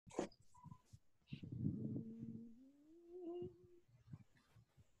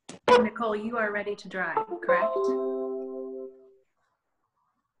Nicole, you are ready to drive, correct?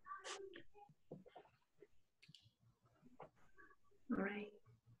 All right.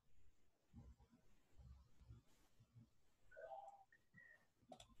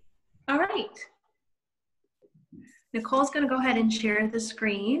 All right. Nicole's going to go ahead and share the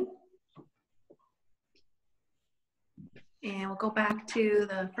screen. And we'll go back to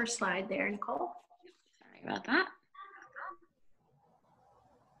the first slide there, Nicole. Sorry about that.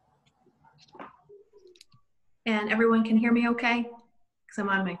 And everyone can hear me okay? Because I'm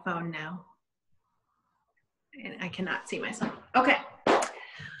on my phone now. And I cannot see myself. Okay.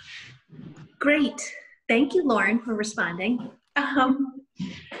 Great. Thank you, Lauren, for responding. I'm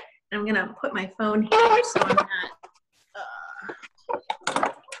going to put my phone here so I'm not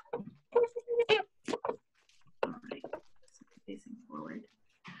facing forward.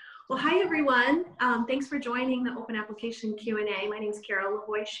 Well, hi, everyone. Thanks for joining the Open Application Q&A. My name is Carol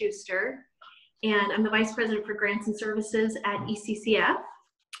Lavoie-Schuster, and I'm the Vice President for Grants and Services at ECCF.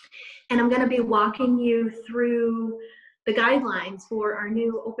 And I'm going to be walking you through the guidelines for our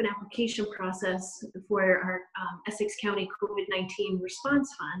new open application process for our Essex County COVID-19 Response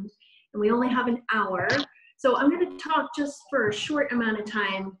Fund. And we only have an hour. So I'm going to talk just for a short amount of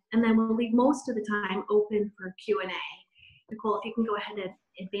time, and then we'll leave most of the time open for Q&A. Nicole, if you can go ahead and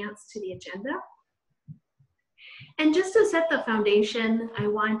advance to the agenda. And just to set the foundation, I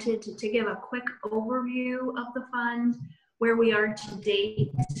wanted to give a quick overview of the fund, where we are to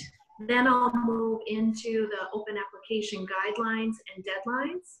date. Then I'll move into the open application guidelines and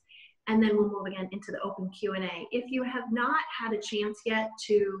deadlines, and then we'll move again into the open Q&A. If you have not had a chance yet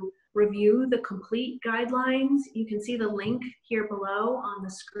to review the complete guidelines, you can see the link here below on the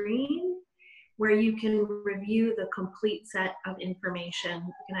screen where you can review the complete set of information.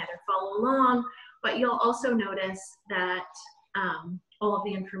 You can either follow along, but you'll also notice that all of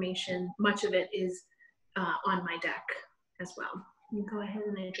the information, much of it is on my deck as well. You can go ahead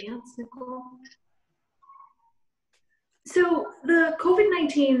and advance, Nicole. So the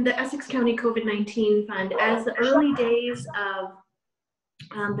COVID-19, the Essex County COVID-19 Fund, as the early days of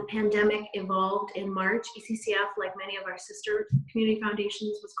the pandemic evolved in March, ECCF, like many of our sister community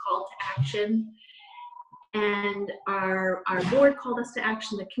foundations, was called to action. And our board called us to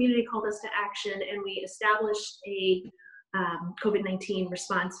action, the community called us to action, and we established a COVID-19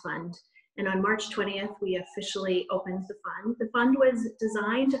 response fund. And on March 20th, we officially opened the fund. The fund was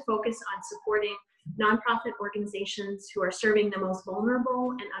designed to focus on supporting nonprofit organizations who are serving the most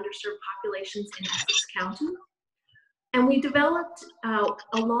vulnerable and underserved populations in Essex County. And we developed,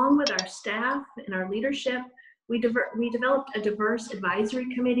 along with our staff and our leadership, we developed a diverse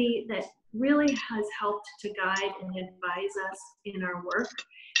advisory committee that really has helped to guide and advise us in our work.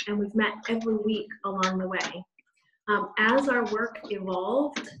 And we've met every week along the way. As our work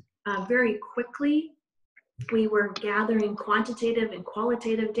evolved, very quickly, we were gathering quantitative and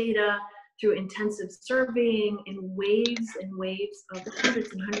qualitative data through intensive surveying and waves of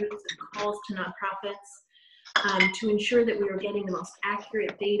hundreds and hundreds of calls to nonprofits to ensure that we were getting the most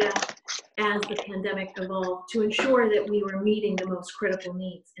accurate data as the pandemic evolved, to ensure that we were meeting the most critical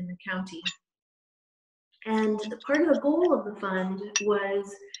needs in the county. And part of the goal of the fund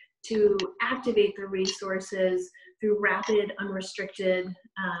was to activate the resources through rapid, unrestricted,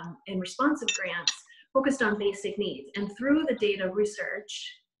 and responsive grants focused on basic needs. And through the data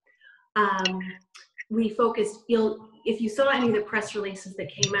research, we focused, if you saw any of the press releases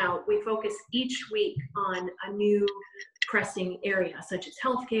that came out, we focused each week on a new pressing area, such as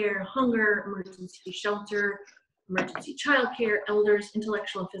healthcare, hunger, emergency shelter, emergency childcare, elders,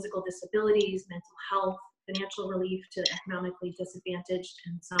 intellectual and physical disabilities, mental health, financial relief to the economically disadvantaged,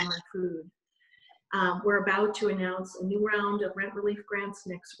 and summer food. We're about to announce a new round of rent relief grants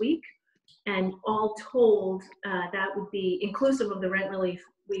next week. And all told, that would be inclusive of the rent relief.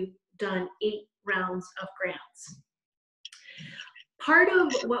 We've done 8 rounds of grants. Part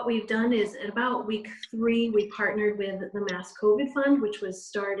of what we've done is at about week 3, we partnered with the Mass COVID Fund, which was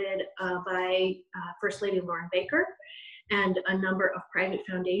started by First Lady Lauren Baker and a number of private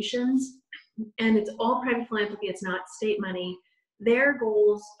foundations. And it's all private philanthropy, it's not state money. Their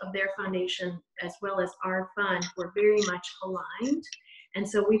goals of their foundation, as well as our fund, were very much aligned. And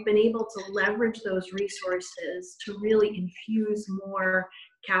so we've been able to leverage those resources to really infuse more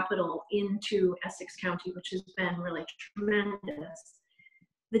capital into Essex County, which has been really tremendous.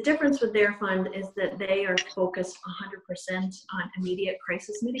 The difference with their fund is that they are focused 100% on immediate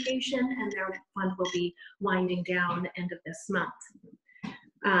crisis mitigation, and their fund will be winding down end of this month.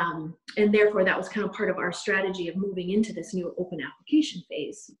 And therefore, that was kind of part of our strategy of moving into this new open application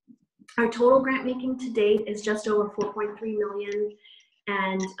phase. Our total grant making to date is just over $4.3 million.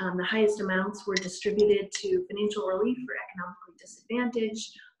 and the highest amounts were distributed to financial relief for economically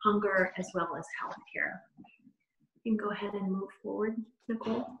disadvantaged, hunger, as well as healthcare. You can go ahead and move forward,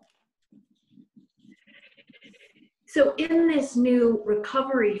 Nicole. So in this new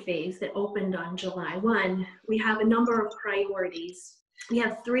recovery phase that opened on July 1, we have a number of priorities. We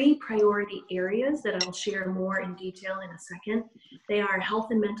have 3 priority areas that I'll share more in detail in a second. They are health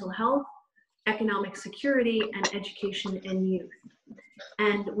and mental health, economic security, and education and youth.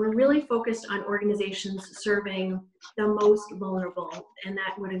 And we're really focused on organizations serving the most vulnerable, and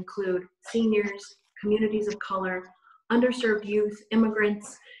that would include seniors, communities of color, underserved youth,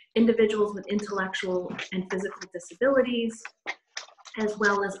 immigrants, individuals with intellectual and physical disabilities, as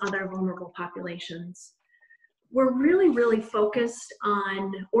well as other vulnerable populations. We're really focused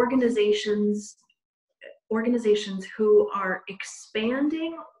on organizations who are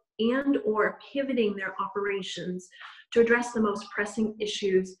expanding and or pivoting their operations to address the most pressing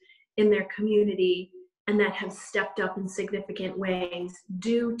issues in their community and that have stepped up in significant ways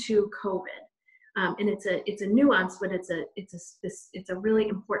due to COVID. And it's a nuance, but it's a really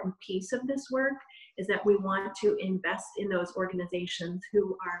important piece of this work, is that we want to invest in those organizations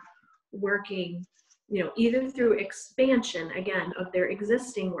who are working, either through expansion, again, of their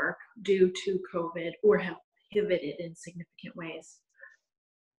existing work due to COVID, or have pivoted in significant ways.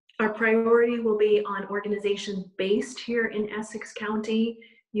 Our priority will be on organizations based here in Essex County.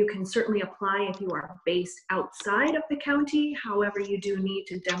 You can certainly apply if you are based outside of the county. However, you do need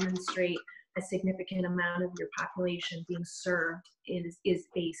to demonstrate a significant amount of your population being served is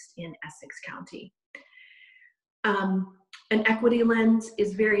based in Essex County. An equity lens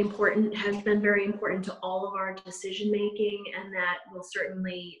is very important, has been very important to all of our decision making, and that will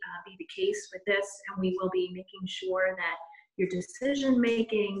certainly be the case with this. And we will be making sure that your decision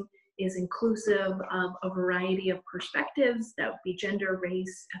making is inclusive of a variety of perspectives. That would be gender,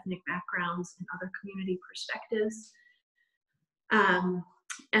 race, ethnic backgrounds, and other community perspectives.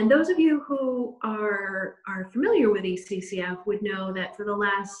 And those of you who are familiar with ECCF would know that for the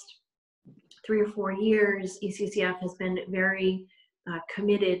last 3 or 4 years, ECCF has been very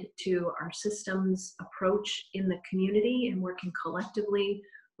committed to our systems approach in the community and working collectively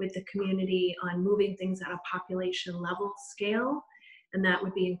with the community on moving things at a population level scale. And that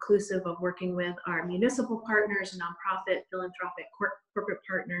would be inclusive of working with our municipal partners, nonprofit, philanthropic, corporate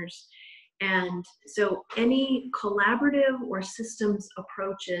partners. And so any collaborative or systems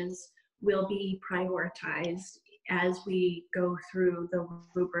approaches will be prioritized as we go through the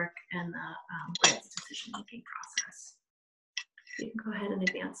rubric and the grants decision-making process. You can go ahead and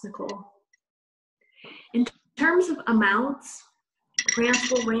advance, Nicole. In terms of amounts, grants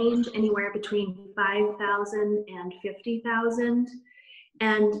will range anywhere between $5,000 and $50,000.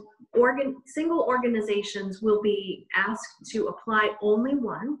 And single organizations will be asked to apply only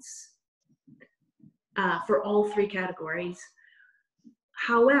once for all 3 categories.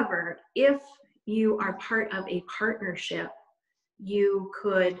 However, if you are part of a partnership, you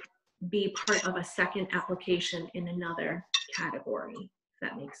could be part of a second application in another category, if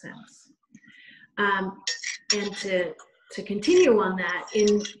that makes sense. And to continue on that,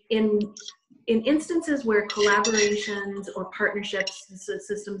 in instances where collaborations or partnerships,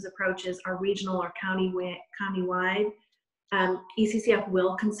 systems approaches are regional or countywide, ECCF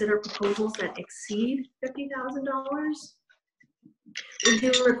will consider proposals that exceed $50,000. We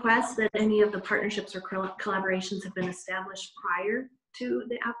do request that any of the partnerships or collaborations have been established prior to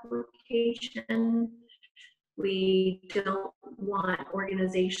the application. We don't want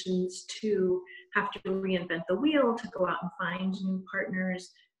organizations to have to reinvent the wheel to go out and find new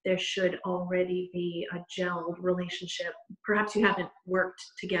partners. There should already be a gelled relationship. Perhaps you haven't worked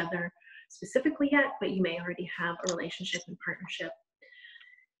together specifically yet, but you may already have a relationship and partnership.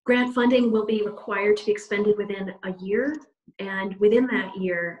 Grant funding will be required to be expended within a year. And within that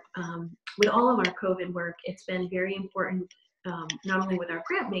year, with all of our COVID work, it's been very important, not only with our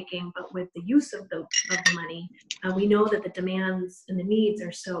grant making, but with the use of the money. We know that the demands and the needs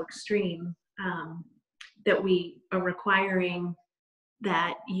are so extreme that we are requiring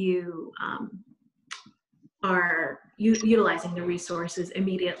that you are utilizing the resources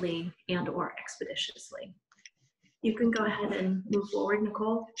immediately and or expeditiously. You can go ahead and move forward,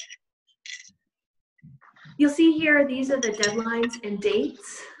 Nicole. You'll see here, these are the deadlines and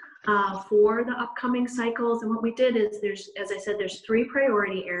dates for the upcoming cycles. And what we did is as I said, there's 3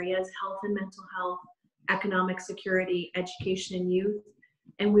 priority areas: health and mental health, economic security, education and youth.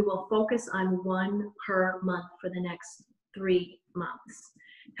 And we will focus on 1 per month for the next 3 months.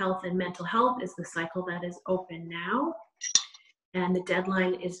 Health and mental health is the cycle that is open now. And the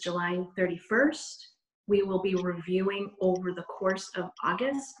deadline is July 31st. we will be reviewing over the course of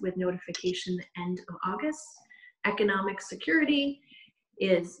August with notification the end of August. Economic security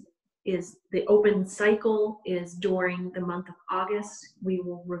is the open cycle is during the month of August. We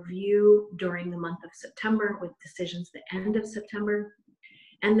will review during the month of September with decisions the end of September.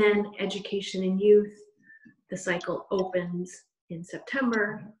 And then education and youth, the cycle opens in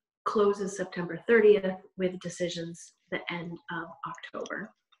September, closes September 30th with decisions the end of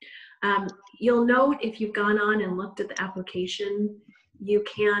October. You'll note if you've gone on and looked at the application, you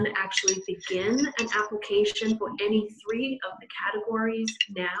can actually begin an application for any 3 of the categories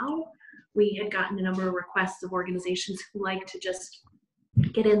now. We had gotten a number of requests of organizations who like to just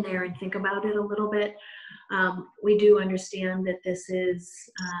get in there and think about it a little bit. We do understand that this is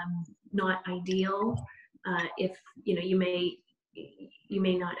not ideal. If you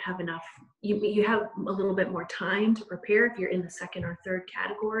may not have enough, you have a little bit more time to prepare if you're in the 2nd or 3rd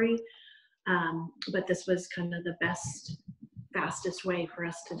category, but this was kind of the fastest way for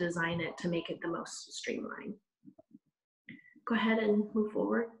us to design it to make it the most streamlined. Go ahead and move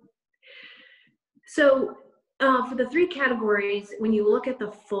forward. So for the 3 categories, when you look at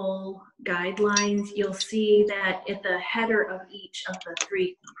the full guidelines, you'll see that at the header of each of the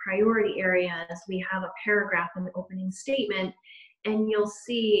 3 priority areas, we have a paragraph in the opening statement, and you'll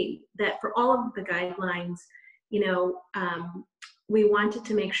see that for all of the guidelines, we wanted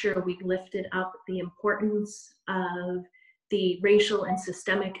to make sure we lifted up the importance of the racial and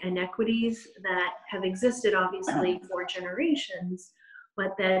systemic inequities that have existed obviously for generations,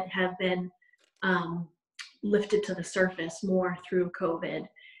 but that have been lifted to the surface more through COVID.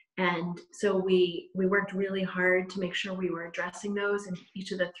 And so we worked really hard to make sure we were addressing those in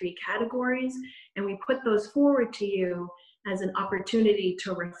each of the 3 categories, and we put those forward to you as an opportunity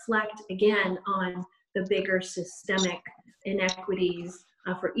to reflect again on the bigger systemic inequities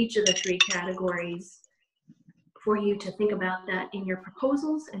for each of the 3 categories, for you to think about that in your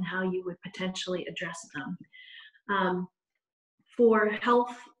proposals and how you would potentially address them. For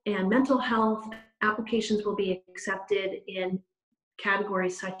health and mental health, applications will be accepted in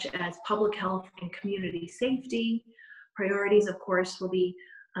categories such as public health and community safety. Priorities, of course,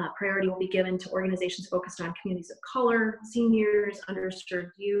 priority will be given to organizations focused on communities of color, seniors,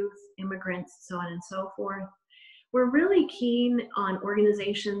 underserved youth, immigrants, so on and so forth. We're really keen on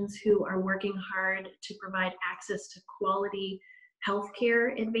organizations who are working hard to provide access to quality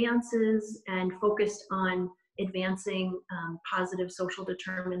healthcare advances and focused on advancing positive social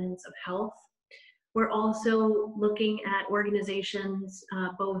determinants of health. We're also looking at organizations,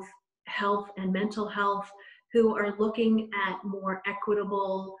 both health and mental health, who are looking at more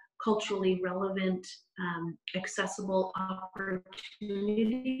equitable, culturally relevant, accessible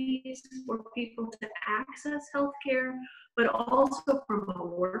opportunities for people to access healthcare, but also from a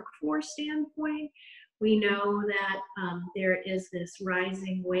workforce standpoint. We know that there is this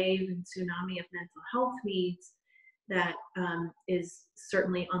rising wave and tsunami of mental health needs that is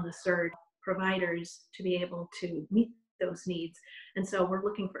certainly on the surge. Providers to be able to meet those needs. And so we're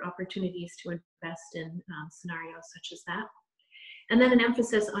looking for opportunities to invest in scenarios such as that. And then an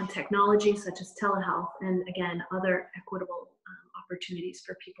emphasis on technology such as telehealth and, again, other equitable opportunities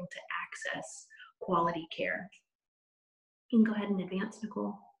for people to access quality care. You can go ahead and advance,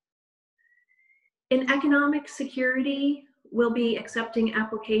 Nicole. In economic security, we'll be accepting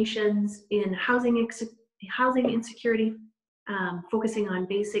applications in housing insecurity, focusing on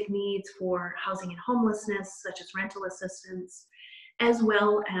basic needs for housing and homelessness, such as rental assistance, as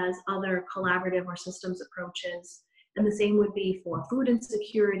well as other collaborative or systems approaches. And the same would be for food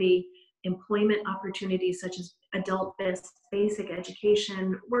insecurity, employment opportunities such as adult basic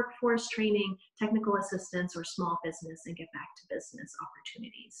education, workforce training, technical assistance, or small business and get back to business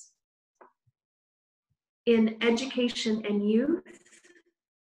opportunities. In education and youth,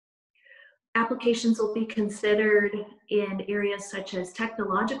 applications will be considered in areas such as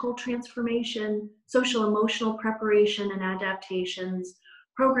technological transformation, social emotional preparation and adaptations,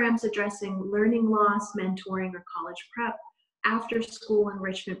 programs addressing learning loss, mentoring, or college prep, after-school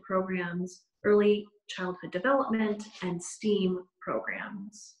enrichment programs, early childhood development, and STEAM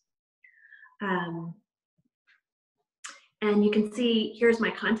programs. And you can see, here's my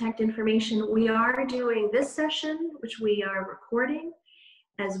contact information. We are doing this session, which we are recording,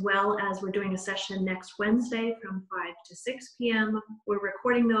 as well as we're doing a session next Wednesday from 5 to 6 p.m. We're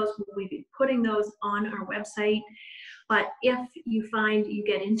recording those. We'll be putting those on our website. But if you find you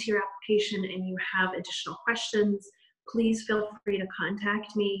get into your application and you have additional questions, please feel free to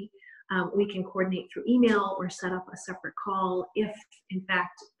contact me. We can coordinate through email or set up a separate call if, in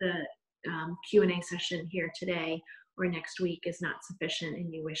fact, the Q&A session here today or next week is not sufficient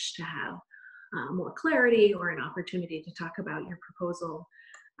and you wish to have more clarity or an opportunity to talk about your proposal,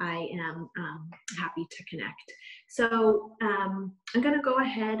 I am happy to connect. So I'm going to go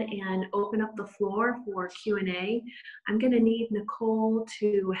ahead and open up the floor for Q&A. I'm going to need Nicole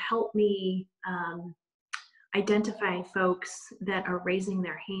to help me identify folks that are raising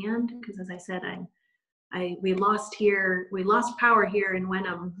their hand, because as I said, we lost power here in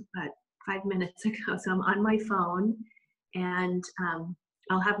Wenham 5 minutes ago, so I'm on my phone, and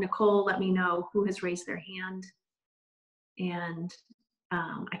I'll have Nicole let me know who has raised their hand, and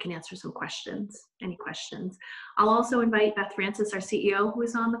I can answer some questions, any questions. I'll also invite Beth Francis, our CEO, who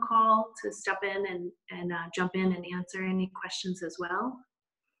is on the call, to step in and jump in and answer any questions as well.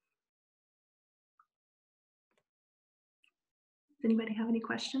 Does anybody have any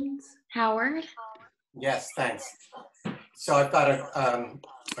questions? Howard? Yes, thanks. So I've got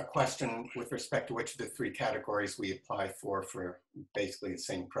a question with respect to which of the 3 categories we apply for basically the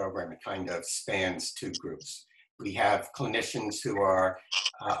same program. It kind of spans 2 groups. We have clinicians who are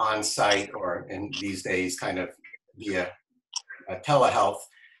on site, or in these days kind of via telehealth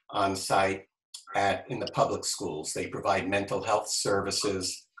on site in the public schools. They provide mental health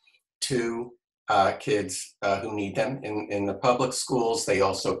services to kids who need them in the public schools. They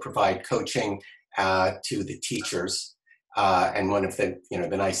also provide coaching to the teachers. And one of the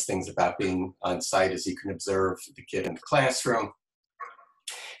nice things about being on site is you can observe the kid in the classroom.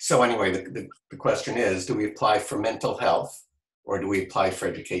 So anyway, the question is, do we apply for mental health or do we apply for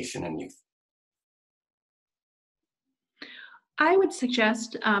education and youth? I would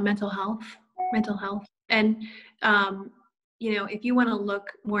suggest mental health. And if you want to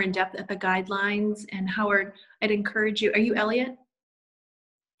look more in depth at the guidelines, and Howard, I'd encourage you. Are you Elliot?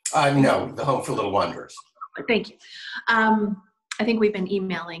 No, the Home for Little Wanderers. Thank you. I think we've been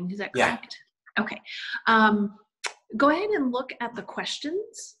emailing. Is that correct? Yeah. Okay. Go ahead and look at the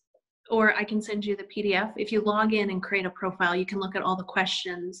questions, or I can send you the PDF. If you log in and create a profile, you can look at all the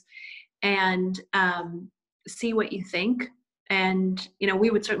questions and see what you think. And, we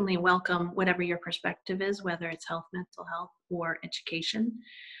would certainly welcome whatever your perspective is, whether it's health, mental health, or education.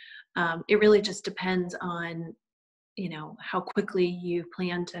 It really just depends on, how quickly you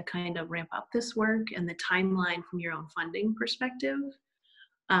plan to kind of ramp up this work and the timeline from your own funding perspective.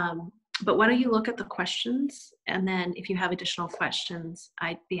 But why don't you look at the questions, and then if you have additional questions,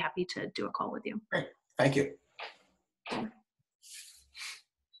 I'd be happy to do a call with you. Great, thank you.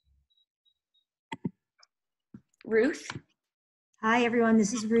 Ruth? Hi, everyone.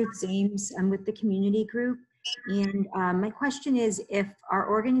 This is Ruth Zames. I'm with the community group. And my question is, if our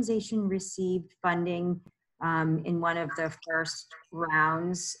organization received funding in one of the first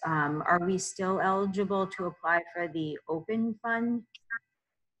rounds, are we still eligible to apply for the open fund?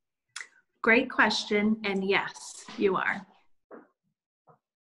 Great question. And yes, you are.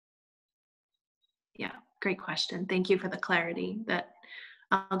 Yeah, great question. Thank you for the clarity. That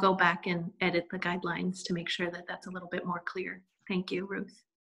I'll go back and edit the guidelines to make sure that that's a little bit more clear. Thank you, Ruth.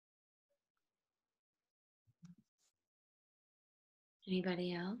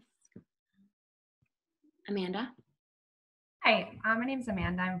 Anybody else? Amanda? Hi, my name is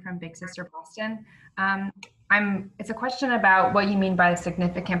Amanda. I'm from Big Sister Boston. It's a question about what you mean by the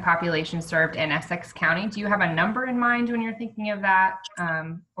significant population served in Essex County. Do you have a number in mind when you're thinking of that?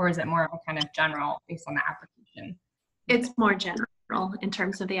 Or is it more of a kind of general based on the application? It's more general in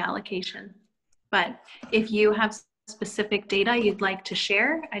terms of the allocation. But if you have specific data you'd like to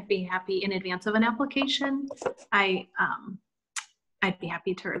share, I'd be happy in advance of an application. I'd be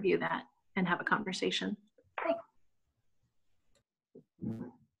happy to review that and have a conversation.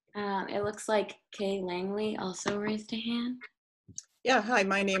 It looks like Kay Langley also raised a hand. Yeah, hi,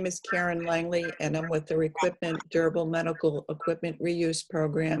 my name is Karen Langley, and I'm with the Durable Medical Equipment Reuse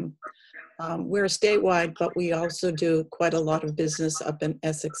Program. We're statewide, but we also do quite a lot of business up in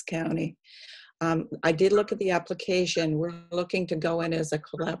Essex County. I did look at the application. We're looking to go in as a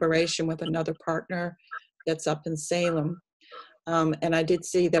collaboration with another partner that's up in Salem. And I did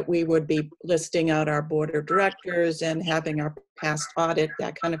see that we would be listing out our board of directors and having our past audit,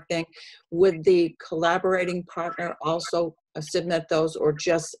 that kind of thing. Would the collaborating partner also submit those, or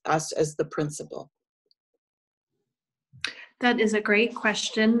just us as the principal? That is a great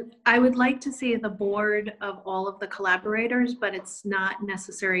question. I would like to see the board of all of the collaborators, but it's not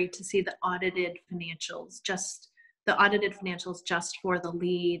necessary to see the audited financials, just the audited financials just for the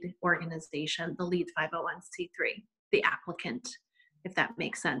lead organization, the lead 501c3, the applicant, if that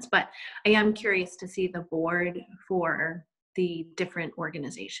makes sense. But I am curious to see the board for the different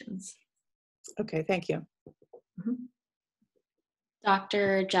organizations. Okay, thank you. Mm-hmm.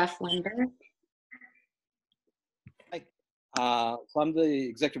 Dr. Jeff Lindbergh. So I'm the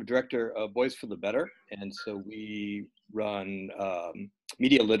executive director of Boys for the Better, and so we run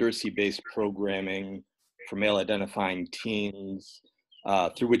media literacy-based programming for male-identifying teens,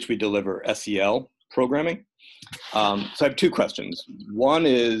 through which we deliver SEL programming. So I have two questions. One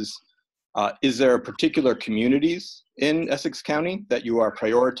is there particular communities in Essex County that you are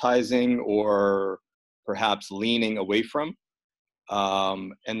prioritizing or perhaps leaning away from?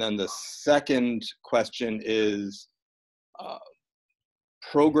 And then the second question is,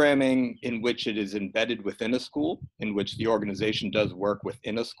 programming in which it is embedded within a school, in which the organization does work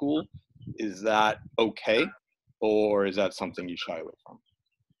within a school, is that okay? Or is that something you shy away from?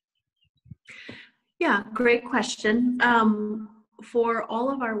 Yeah, great question. For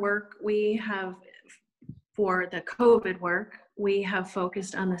all of our work, we have, for the COVID work, we have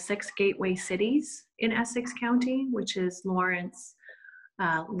focused on the 6 gateway cities in Essex County, which is Lawrence,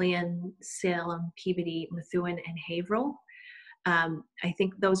 Lynn, Salem, Peabody, Methuen, and Haverhill. I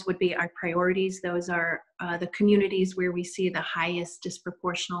think those would be our priorities. Those are the communities where we see the highest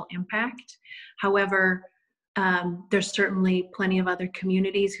disproportional impact. However, there's certainly plenty of other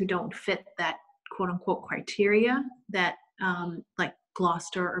communities who don't fit that quote unquote criteria that like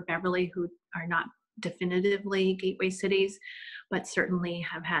Gloucester or Beverly, who are not definitively gateway cities, but certainly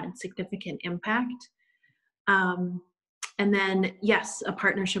have had significant impact. And then, yes, a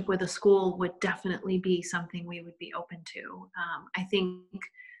partnership with a school would definitely be something we would be open to. I think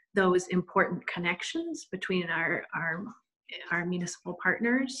those important connections between our municipal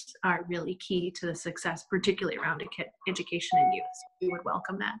partners are really key to the success, particularly around education and youth. So we would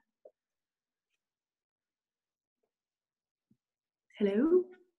welcome that. Hello?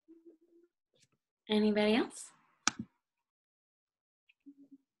 Anybody else?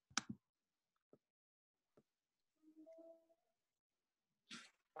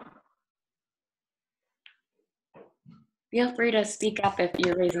 Feel free to speak up if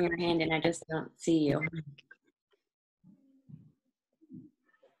you're raising your hand and I just don't see you.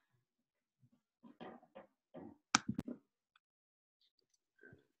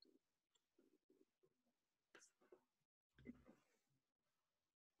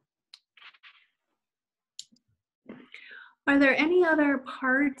 Are there any other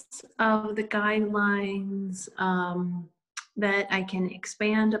parts of the guidelines that I can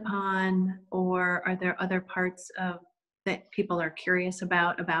expand upon, or are there other parts of that people are curious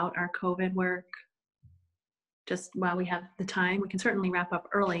about our COVID work? Just while we have the time, we can certainly wrap up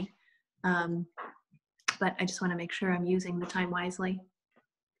early, but I just want to make sure I'm using the time wisely.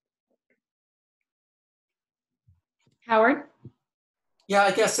 Howard? Yeah,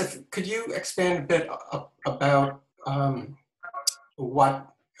 I guess could you expand a bit about what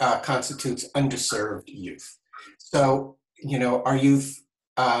constitutes underserved youth? So, you know, our youth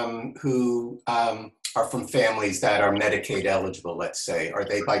who are from families that are Medicaid eligible, let's say, are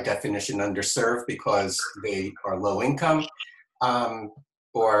they by definition underserved because they are low income?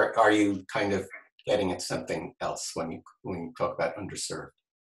 Or are you kind of getting at something else when you talk about underserved?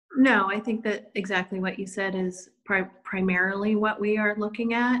 No, I think that exactly what you said is primarily what we are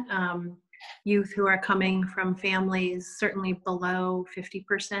looking at. Youth who are coming from families certainly below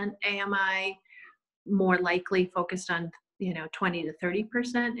 50% AMI, more likely focused on 20 to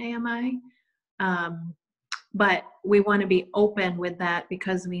 30% AMI. But we want to be open with that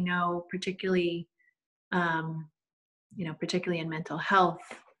because we know particularly in mental health,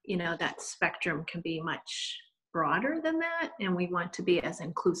 that spectrum can be much broader than that, and we want to be as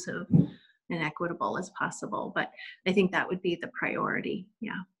inclusive and equitable as possible. But I think that would be the priority.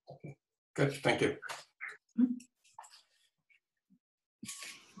 Yeah. Okay. Good. Thank you.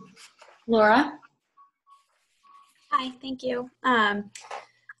 Laura? Hi, thank you.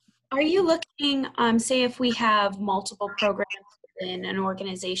 Are you looking, say if we have multiple programs within an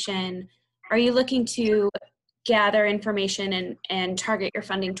organization, are you looking to gather information and target your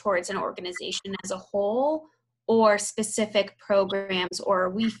funding towards an organization as a whole or specific programs, or are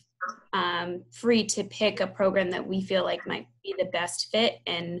we free to pick a program that we feel like might be the best fit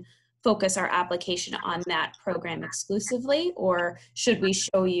and focus our application on that program exclusively, or should we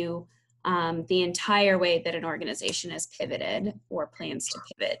show you the entire way that an organization has pivoted or plans to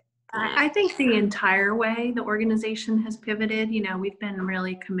pivot? I think the entire way the organization has pivoted, we've been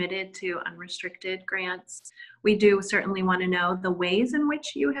really committed to unrestricted grants. We do certainly want to know the ways in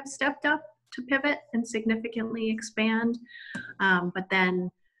which you have stepped up to pivot and significantly expand. But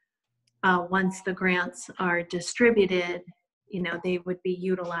then once the grants are distributed, they would be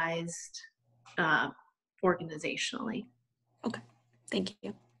utilized organizationally. Okay, thank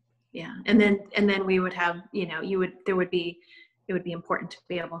you. Yeah, and then we would have, it it would be important to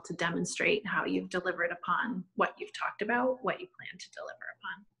be able to demonstrate how you've delivered upon what you've talked about, what you plan to deliver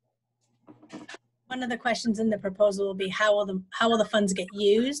upon. One of the questions in the proposal will be how will the funds get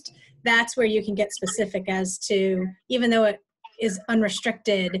used? That's where you can get specific as to, even though it is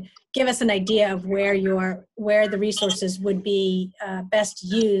unrestricted, give us an idea of where the resources would be best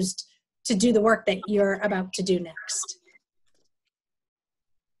used to do the work that you're about to do next.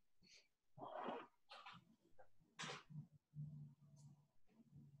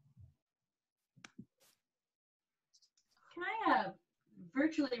 Can I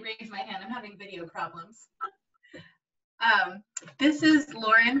virtually raise my hand? I'm having video problems. This is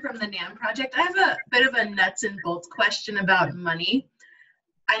Lauren from the NAM project. I have a bit of a nuts and bolts question about money.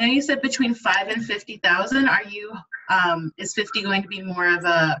 I know you said between 5 and 50,000. Are you, is 50 going to be more of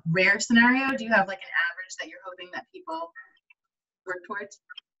a rare scenario? Do you have like an average that you're hoping that people work towards?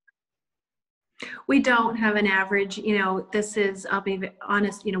 We don't have an average. You know, this is, I'll be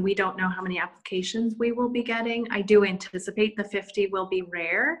honest, you know, we don't know how many applications we will be getting. I do anticipate the 50 will be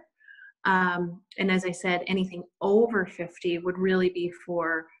rare. And as I said, anything over 50 would really be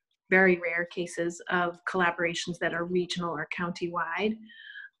for very rare cases of collaborations that are regional or county-wide.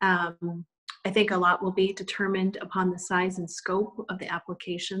 I think a lot will be determined upon the size and scope of the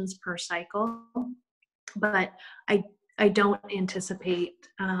applications per cycle, but I don't anticipate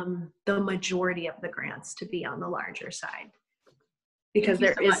the majority of the grants to be on the larger side, because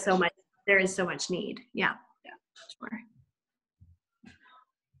there is so much need. Yeah, sure.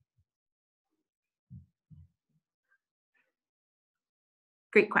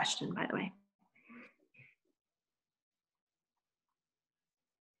 Great question, by the way.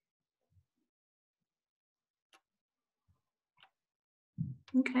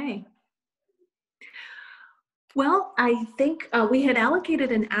 Okay. Well, I think we had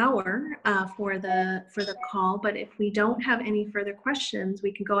allocated an hour for the call, but if we don't have any further questions,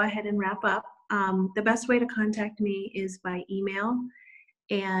 we can go ahead and wrap up. The best way to contact me is by email,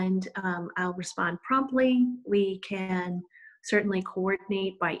 and I'll respond promptly. We can certainly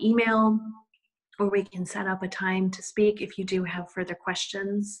coordinate by email, or we can set up a time to speak if you do have further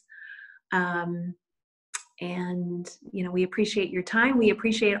questions. And, you know, we appreciate your time. We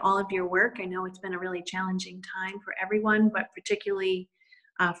appreciate all of your work. I know it's been a really challenging time for everyone, but particularly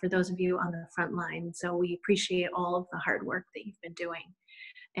for those of you on the front line. So we appreciate all of the hard work that you've been doing.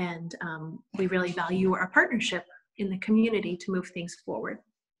 And we really value our partnership in the community to move things forward.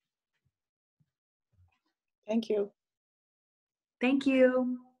 Thank you. Thank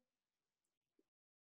you.